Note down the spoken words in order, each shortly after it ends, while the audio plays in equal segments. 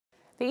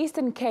The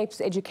Eastern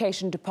Cape's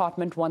Education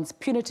Department wants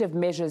punitive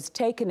measures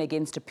taken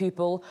against a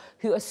pupil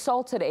who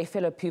assaulted a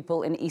fellow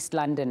pupil in East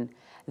London.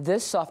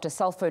 This after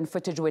cell phone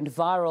footage went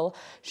viral,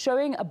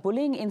 showing a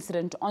bullying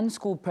incident on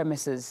school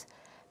premises.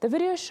 The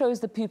video shows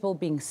the pupil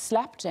being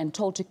slapped and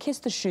told to kiss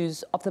the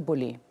shoes of the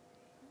bully.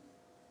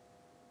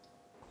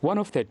 One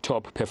of the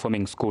top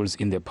performing schools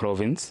in the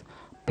province,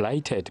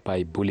 blighted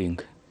by bullying.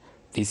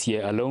 This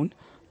year alone,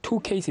 2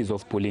 cases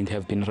of bullying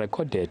have been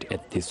recorded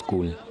at this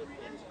school.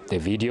 The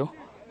video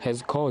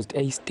has caused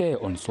a stir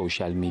on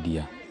social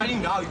media. Now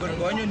you're going to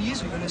go on your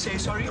knees, you're going to say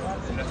sorry,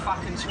 I'm going to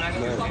fucking smack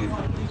you.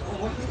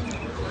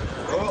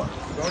 Go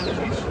on your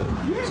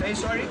knees, say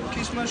sorry,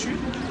 kiss my shoe,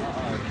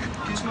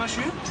 kiss my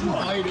shoe,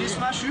 kiss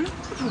my shoe,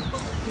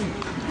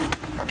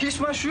 kiss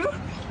my shoe.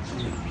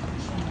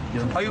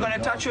 Are you going to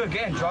touch her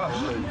again, Josh?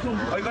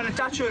 Are you going to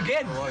touch her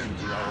again?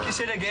 Kiss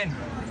it again,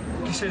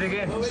 kiss it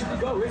again.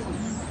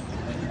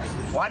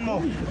 One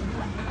more,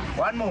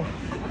 one more.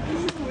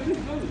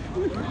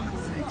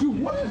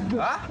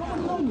 Huh?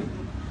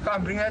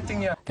 Come, bring that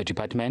thing here. The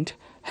department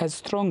has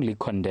strongly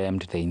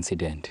condemned the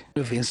incident.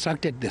 We've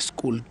instructed the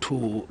school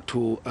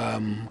to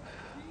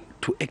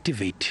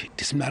activate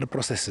disciplinary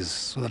processes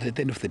so that at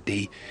the end of the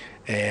day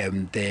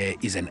there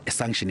is a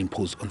sanction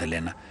imposed on the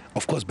learner,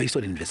 of course based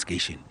on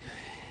investigation.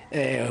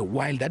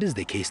 While that is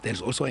the case,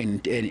 there's also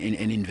an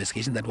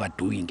investigation that we are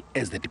doing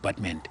as the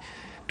department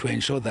to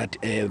ensure that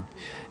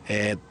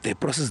the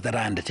processes that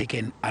are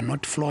undertaken are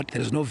not flawed.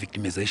 There is no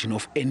victimization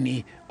of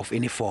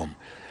any form,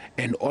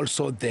 and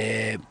also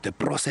the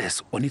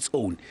process on its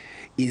own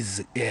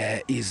is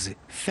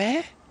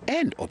fair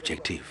and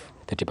objective.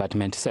 The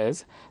department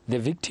says the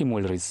victim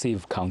will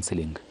receive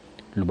counselling.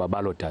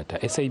 Lubabalo Tata,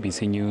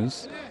 SABC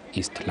News,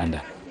 East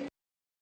London.